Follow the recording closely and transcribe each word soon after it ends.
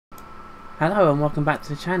Hello and welcome back to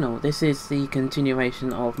the channel. This is the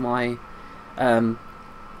continuation of my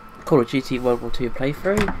Call of Duty World War II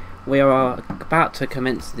playthrough. We are about to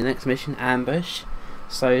commence the next mission, Ambush.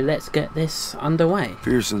 So let's get this underway.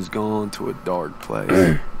 Pearson's gone to a dark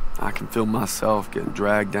place. I can feel myself getting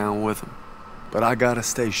dragged down with him. But I gotta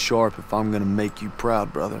stay sharp if I'm gonna make you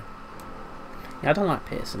proud, brother. Yeah, I don't like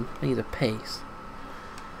Pearson. I think he's a piece.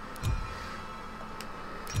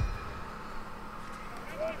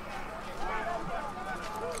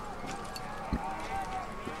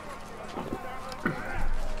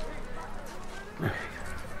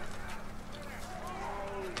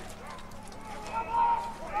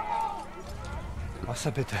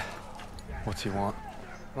 Wasser bitte. What's he want?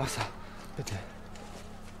 Wasser bitte.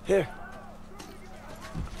 Here.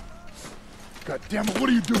 God damn it, what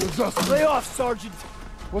are you doing, Zussman? Lay off, Sergeant.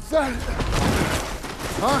 What's that?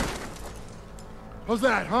 Huh? How's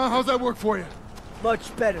that, huh? How's that work for you?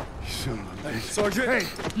 Much better. You son of a bitch. Sergeant. Hey,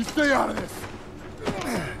 you stay out of this.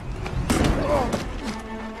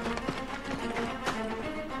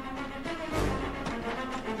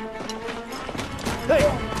 Hey,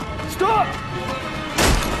 stop!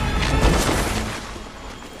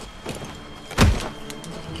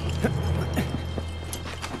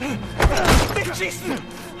 Nicht schießen!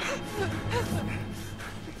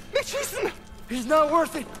 Nicht schießen! He's not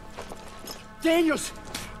worth it! Daniels!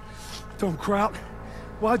 Don't crowd.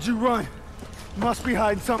 Why'd you run? You must be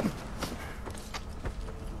hiding something.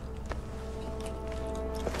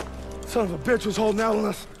 Son of a bitch was holding out on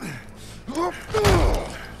us.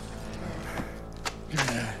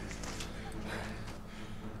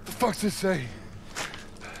 The fuck's this say?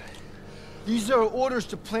 These are orders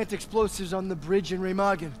to plant explosives on the bridge in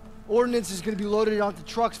Remagen. Ordnance is going to be loaded onto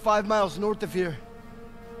trucks 5 miles north of here.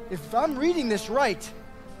 If I'm reading this right,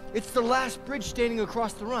 it's the last bridge standing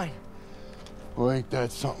across the Rhine. Well, ain't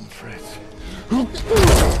that something, Fritz?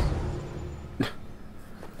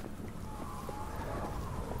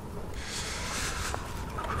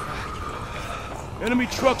 Enemy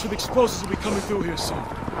trucks with explosives will be coming through here soon.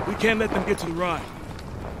 We can't let them get to the Rhine.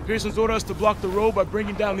 Pearson's ordered us to block the road by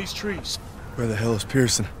bringing down these trees. Where the hell is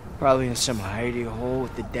Pearson? Probably in some hidey hole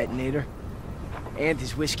with the detonator. And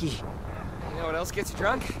his whiskey. You know what else gets you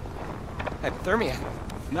drunk? Hypothermia.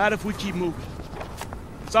 Not if we keep moving.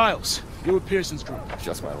 Stiles, you're with Pearson's group.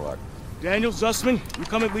 Just my luck. Daniel, Zussman, you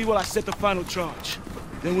come at me while I set the final charge.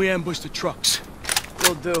 Then we ambush the trucks.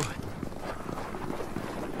 Will do.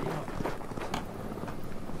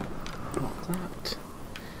 What's that?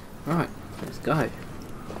 Right, let's go.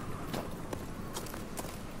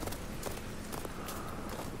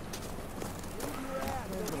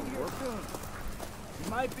 He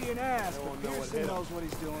might be an ass, but Pearson knows what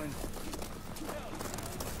he's doing.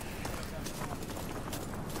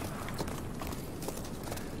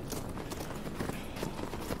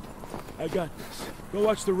 I got this. Go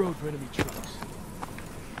watch the road for enemy trucks.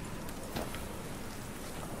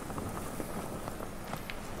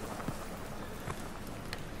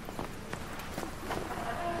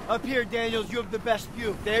 Up here, Daniels, you have the best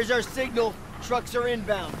view. There's our signal. Trucks are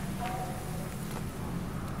inbound.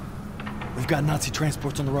 We've got Nazi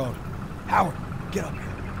transports on the road. Howard, get up here.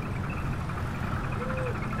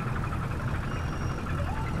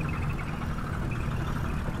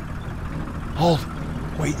 Hold.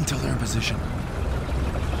 Wait until they're in position.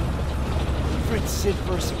 Fritz is in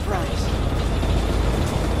for a surprise.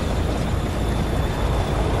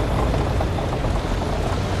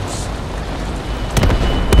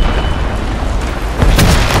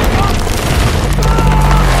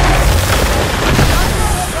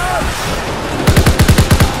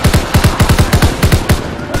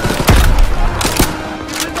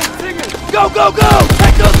 Go, go, go!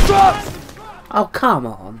 Take those trucks! Oh, come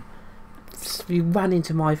on. You ran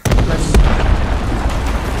into my bloody...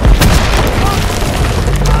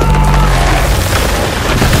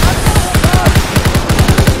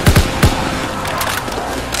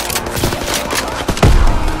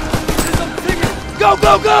 Go,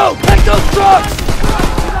 go, go! Take those trucks!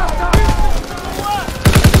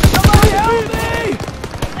 Somebody help me!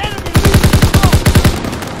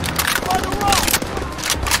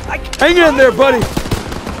 Hang in there, buddy!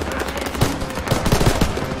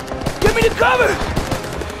 Give me the cover!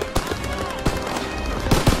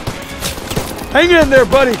 Hang in there,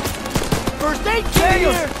 buddy! First aid kit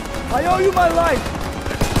here! I owe you my life!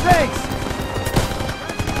 Thanks!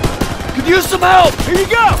 Could use some help! Here you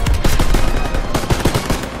go!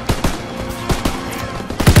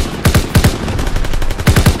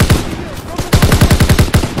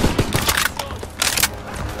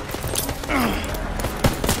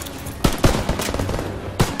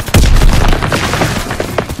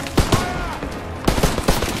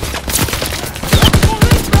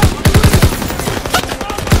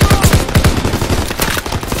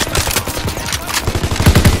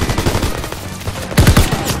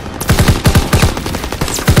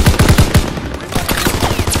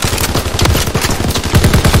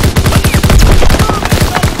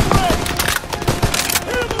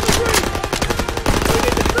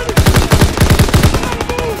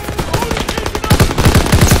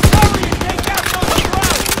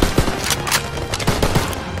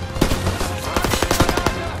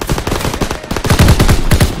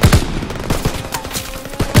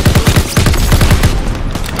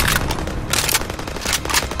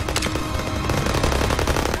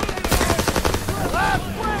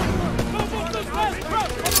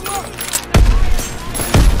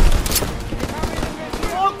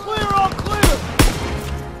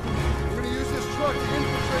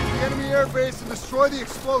 Destroy the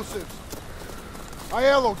explosives.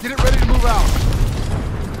 Aiello, get it ready to move out.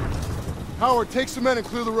 Howard, take some men and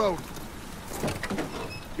clear the road.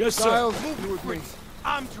 Yes, sir. Giles, you with me.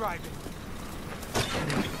 I'm driving.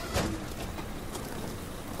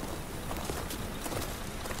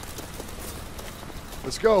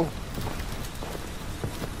 Let's go.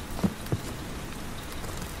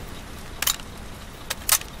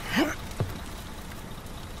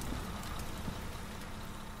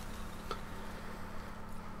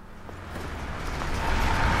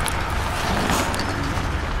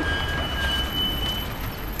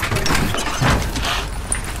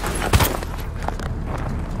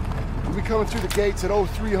 We'll be coming through the gates at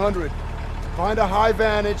 0300. Find a high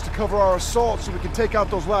vantage to cover our assault so we can take out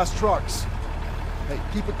those last trucks. Hey,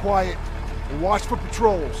 keep it quiet and watch for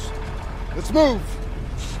patrols. Let's move!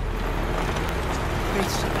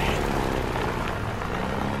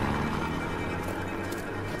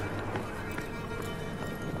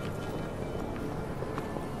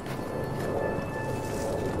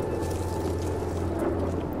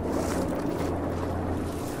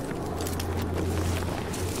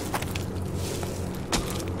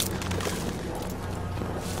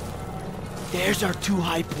 There's our two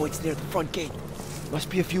high points near the front gate. Must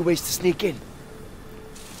be a few ways to sneak in.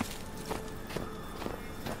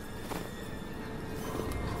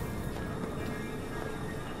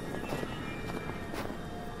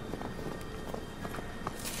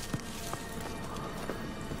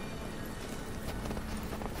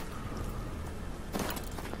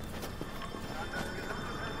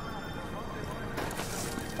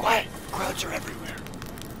 Quiet! Crowds are everywhere.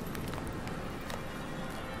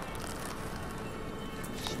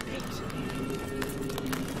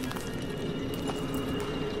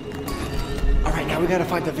 Alright, now we gotta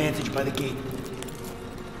find the vantage by the gate.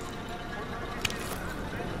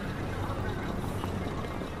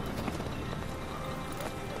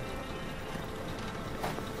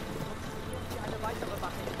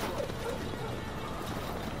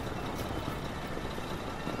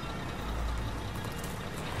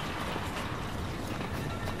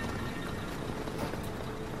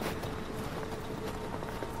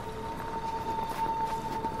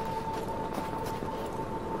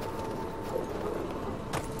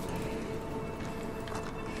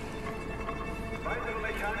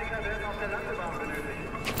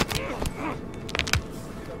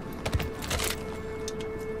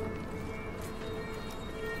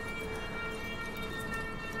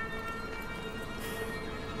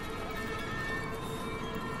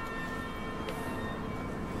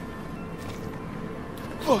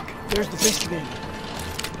 Look, there's the base commander.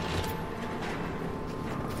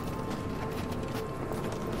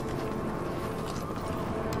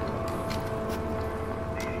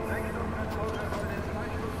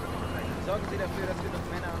 Sorgen Sie dafür, dass wir noch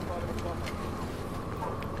Männer an Bord bekommen.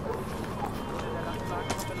 Der Lastwagen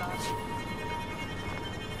noch beladen.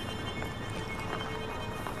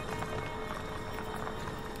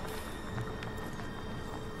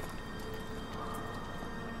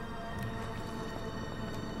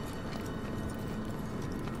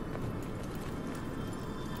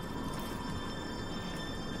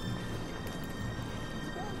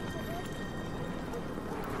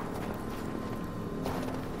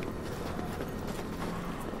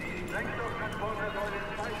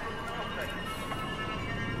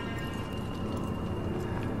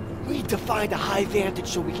 We need to find a high vantage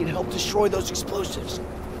so we can help destroy those explosives.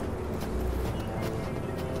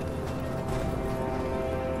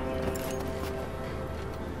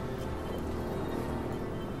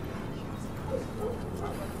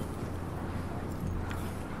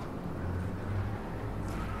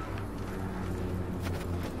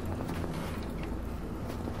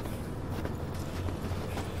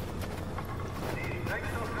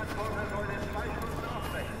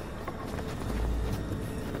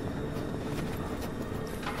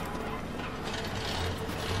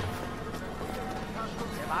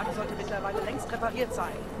 Der Wagen sollte mittlerweile längst repariert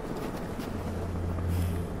sein.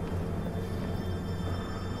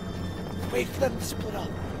 Wait for them to split up.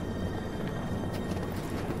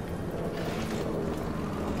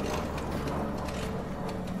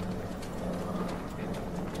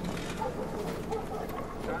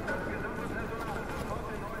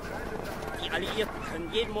 Die Alliierten können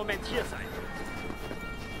jeden Moment hier sein.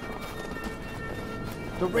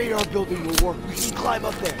 The radar building will work. We can climb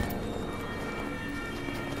up there.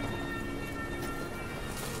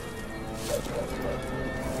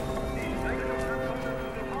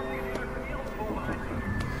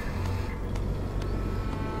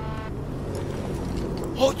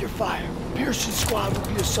 Hold your fire. Pearson's squad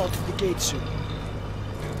will be assaulting the gate soon.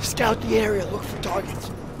 Scout the area, look for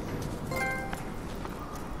targets.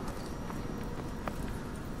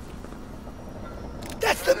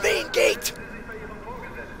 That's the main gate!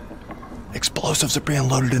 Explosives are being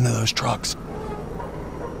loaded into those trucks.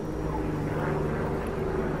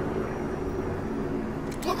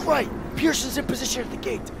 Look right! Pearson's in position at the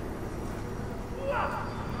gate.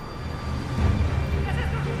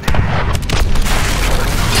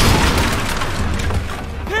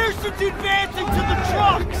 Pearson's advancing to the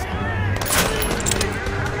trucks!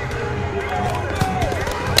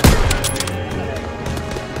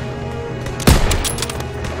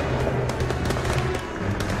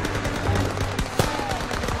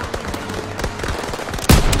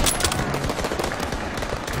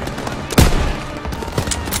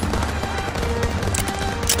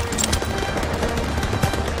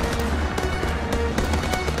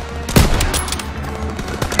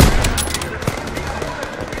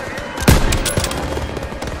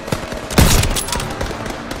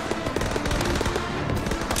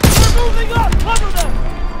 Moving up! Cover them!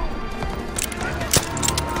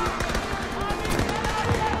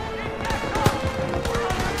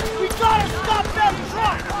 We gotta stop that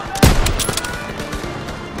truck!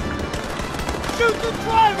 Shoot the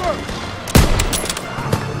driver!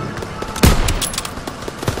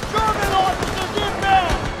 German officers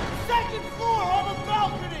inbound! Second floor on the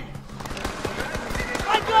balcony! I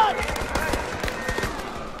got it!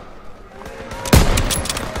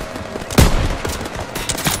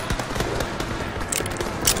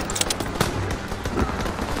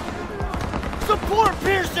 Support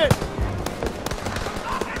Pearson!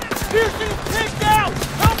 Pearson is picked out!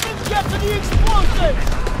 Help him get to the explosives!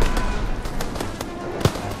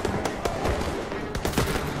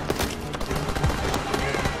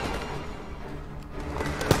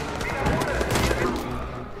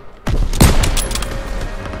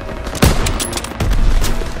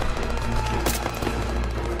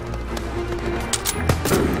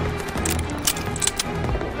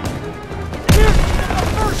 Pearson's in the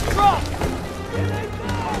first truck!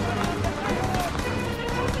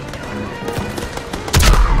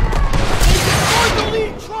 The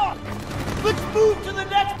lead truck! Let's move to the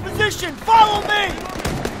next position! Follow me!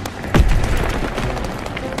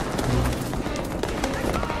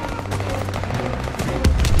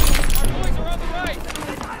 Our boys are on the right.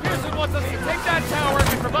 Pearson wants us to take that tower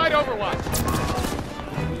and provide overwatch.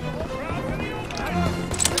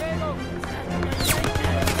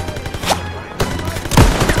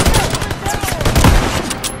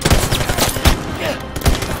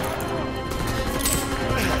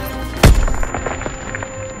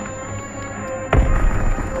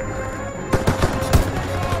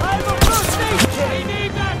 I'm a first aid kit! We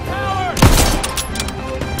need that tower!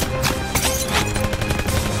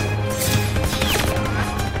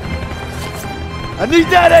 I need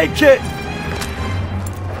that aid kit!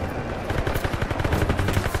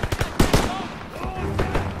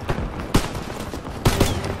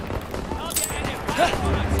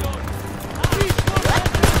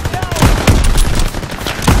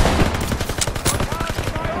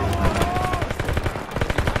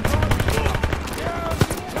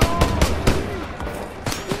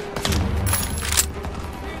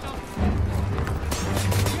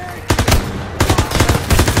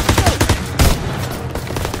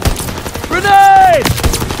 Grenade!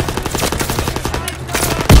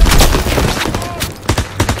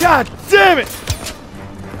 God damn it!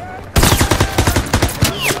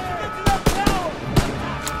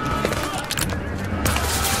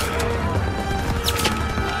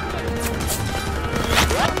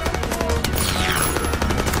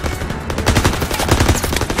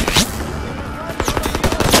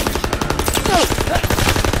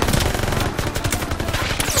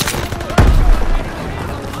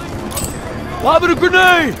 Lob it a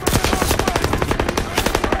grenade!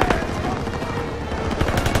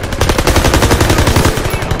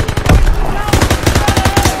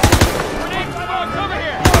 Grenade smoke, over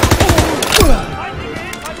here!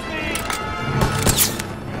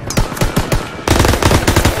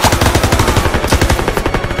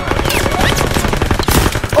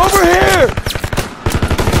 Over here!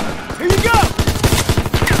 Here you go!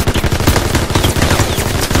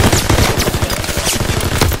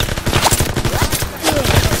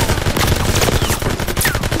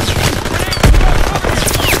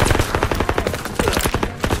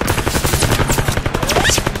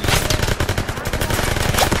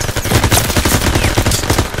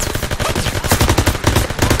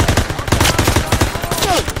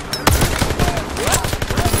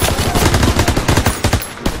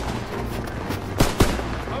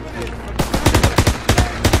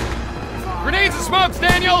 Grenades and smokes,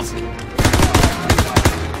 Daniels!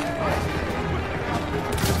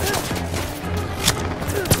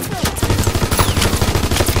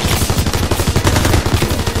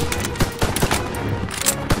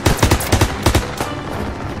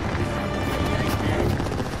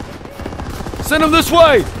 Send him this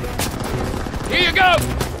way! Here you go!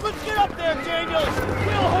 Let's get up there, Daniels!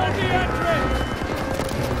 We'll hold the entrance!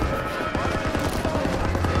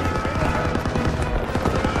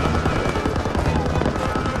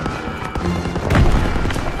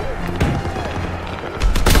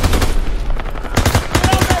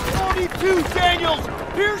 Daniels!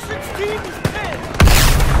 Pearson's team is pinned!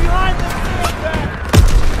 Behind the sandbag!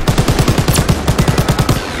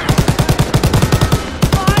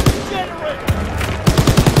 Behind the generator!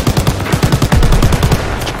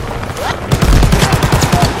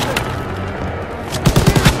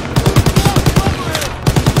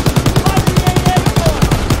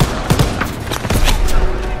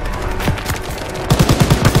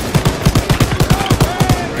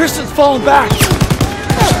 Pearson's falling back!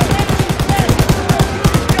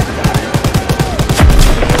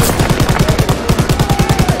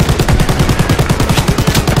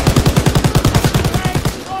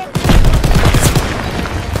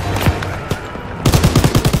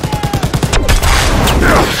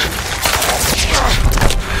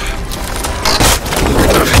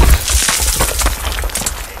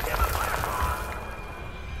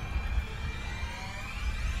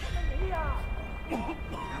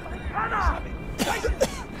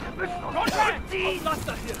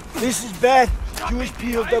 This is bad. Jewish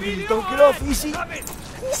POWs don't get off easy.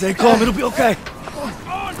 Stay calm, it'll be okay.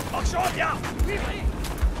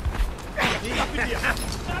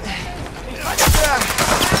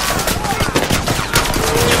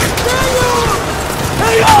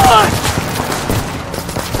 Hang on!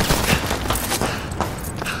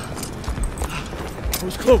 That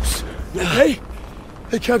was close. You okay?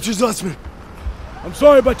 They captured Zussman. I'm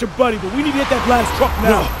sorry about your buddy, but we need to get that last truck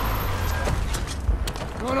now.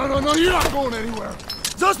 No, you're not going anywhere.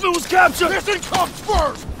 Zussman was captured! Pearson comes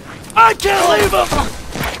first! I can't leave him!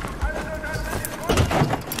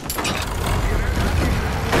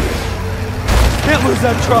 Can't lose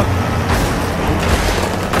that truck.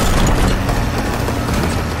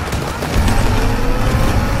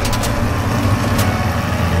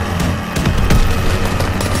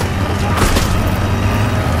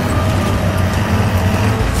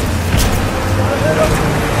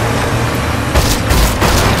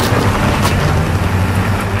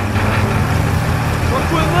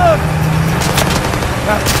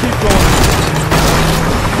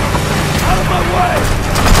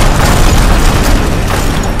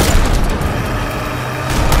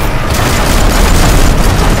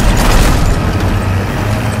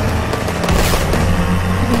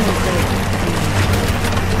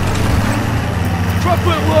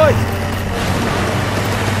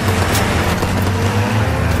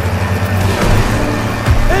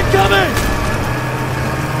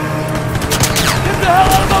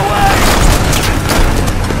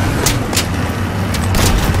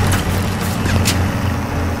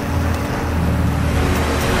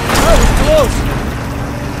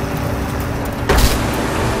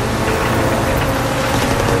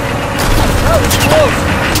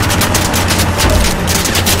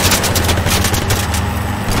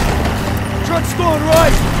 Truck's going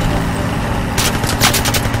right!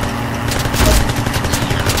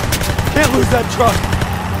 Can't lose that truck!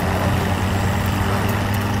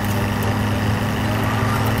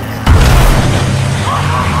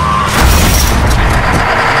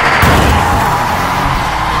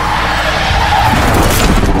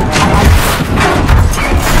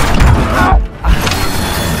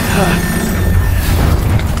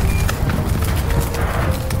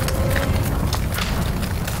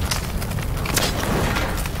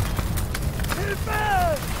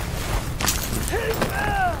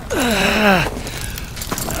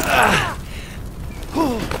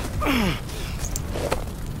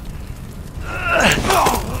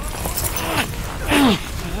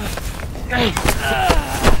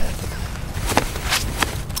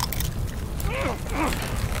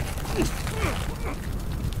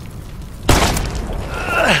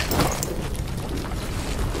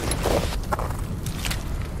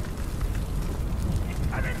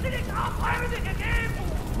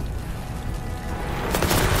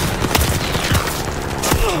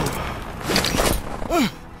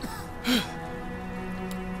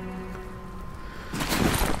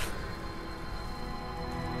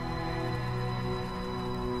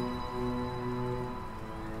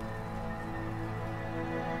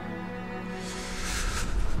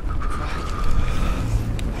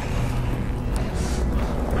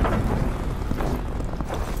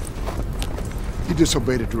 You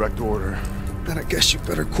disobeyed a direct order. Then I guess you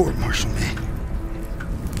better court-martial me.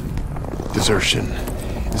 Desertion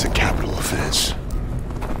is a capital offense.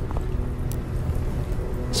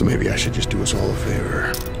 So maybe I should just do us all a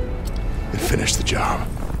favor. and finish the job.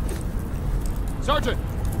 Sergeant!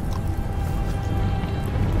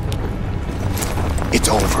 It's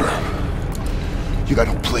over. You got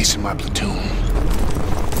no place in my platoon.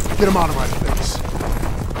 Get him out of my face.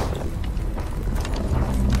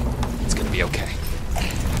 It's gonna be okay.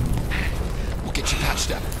 We'll get you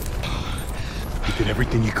patched up. You did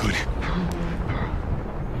everything you could.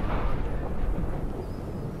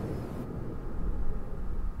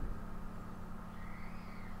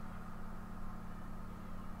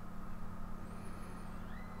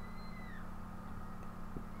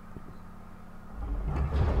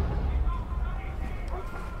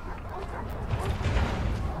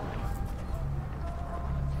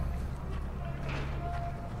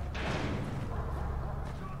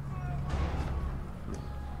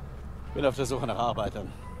 Ich bin auf der Suche nach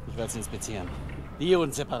Arbeitern. Ich werde sie inspizieren. Die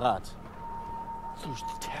Juden separat. Lose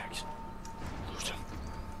the tags. Lose them.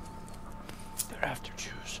 They're after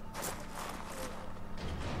Jews.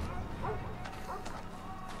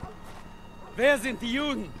 Wer sind die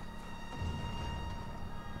Juden?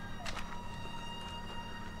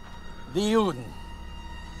 Die Juden.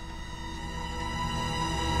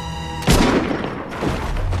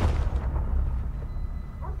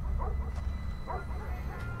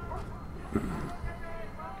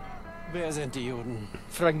 Wer sind die Juden?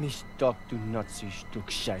 Frag mich doch, du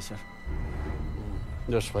Nazi-Stück Scheiße.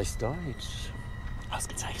 Du sprichst Deutsch.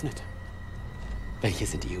 Ausgezeichnet. Welche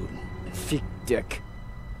sind die Juden? Fick Dick.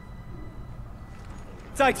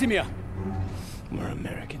 Zeig sie mir! We're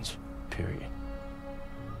Americans. Period.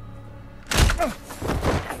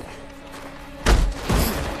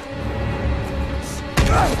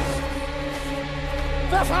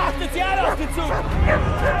 Verfrachtet sie alle auf den Zug!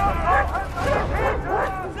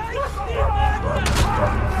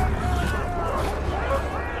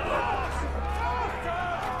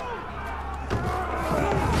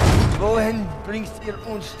 Wohin bringst ihr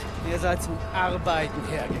uns? Ihr seid zum Arbeiten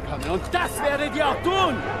hergekommen und das werdet ihr auch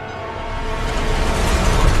tun!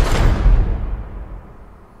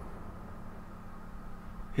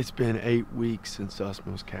 It's been 8 weeks since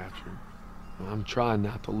Sussman was captured. I'm trying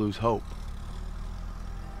not to lose hope.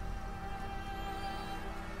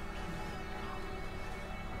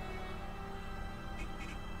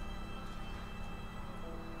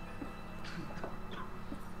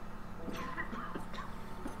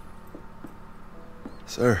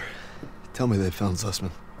 Sir, tell me they found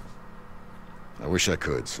Sussman. I wish I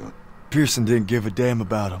could, son. Pearson didn't give a damn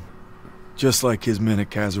about him. Just like his men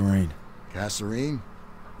at Kasserine. Kasserine?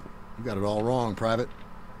 You got it all wrong, Private.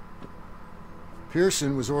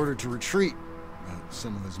 Pearson was ordered to retreat, but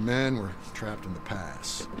some of his men were trapped in the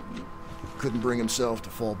pass. Couldn't bring himself to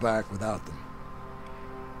fall back without them.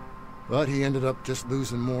 But he ended up just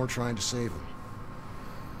losing more trying to save them.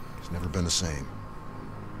 It's never been the same.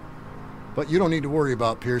 But you don't need to worry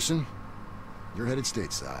about Pearson. You're headed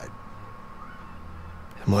stateside.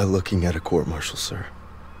 Am I looking at a court-martial, sir?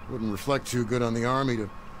 Wouldn't reflect too good on the Army to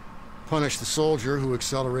punish the soldier who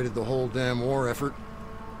accelerated the whole damn war effort.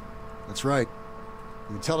 That's right.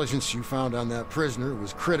 The intelligence you found on that prisoner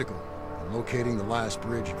was critical in locating the last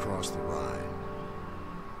bridge across the Rhine.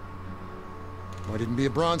 Why didn't be a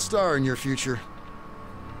Bronze Star in your future?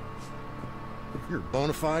 You're a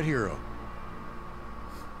bona fide hero.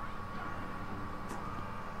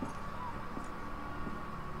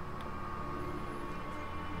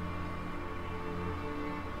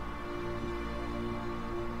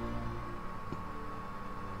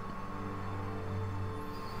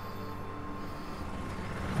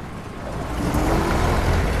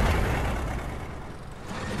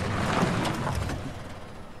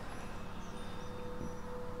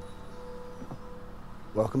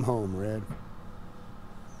 Welcome home, Red.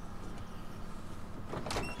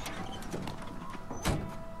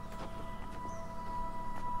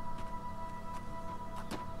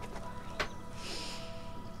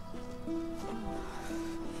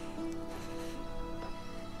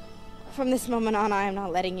 From this moment on, I am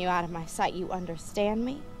not letting you out of my sight. You understand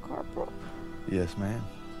me, Corporal? Yes, ma'am.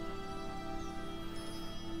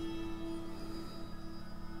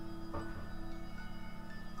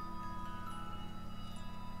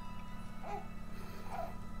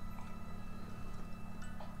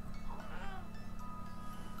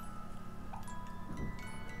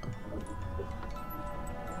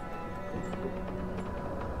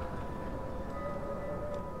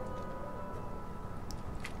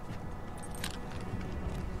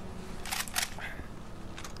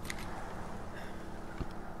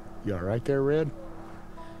 You all right there, Red?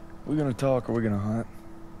 We gonna talk or we gonna hunt?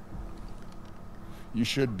 You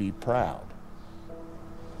should be proud.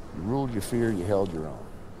 You ruled your fear, you held your own.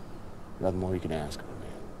 Nothing more you can ask of a man.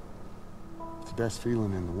 best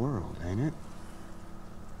feeling in the world, ain't it?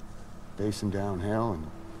 Facing down hell and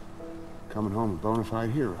coming home a bona fide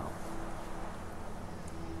hero.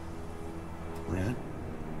 Red?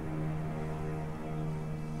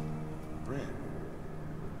 Red.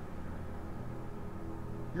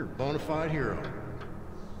 You're a bona fide hero.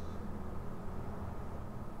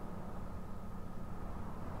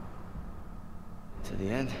 To the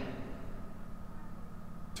end?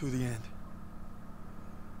 To the end.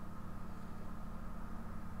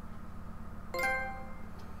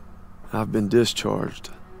 I've been discharged.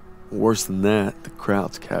 Worse than that, the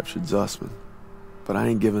Krauts captured Zussman. But I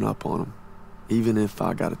ain't giving up on him, even if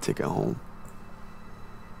I got a ticket home.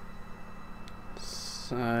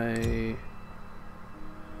 So...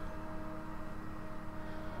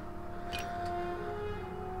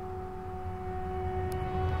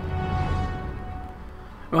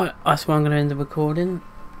 Right, that's where I'm going to end the recording.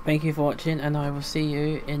 Thank you for watching, and I will see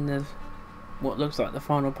you in the what looks like the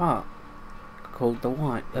final part, called the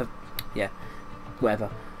White. Yeah, whatever.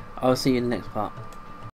 I'll see you in the next part.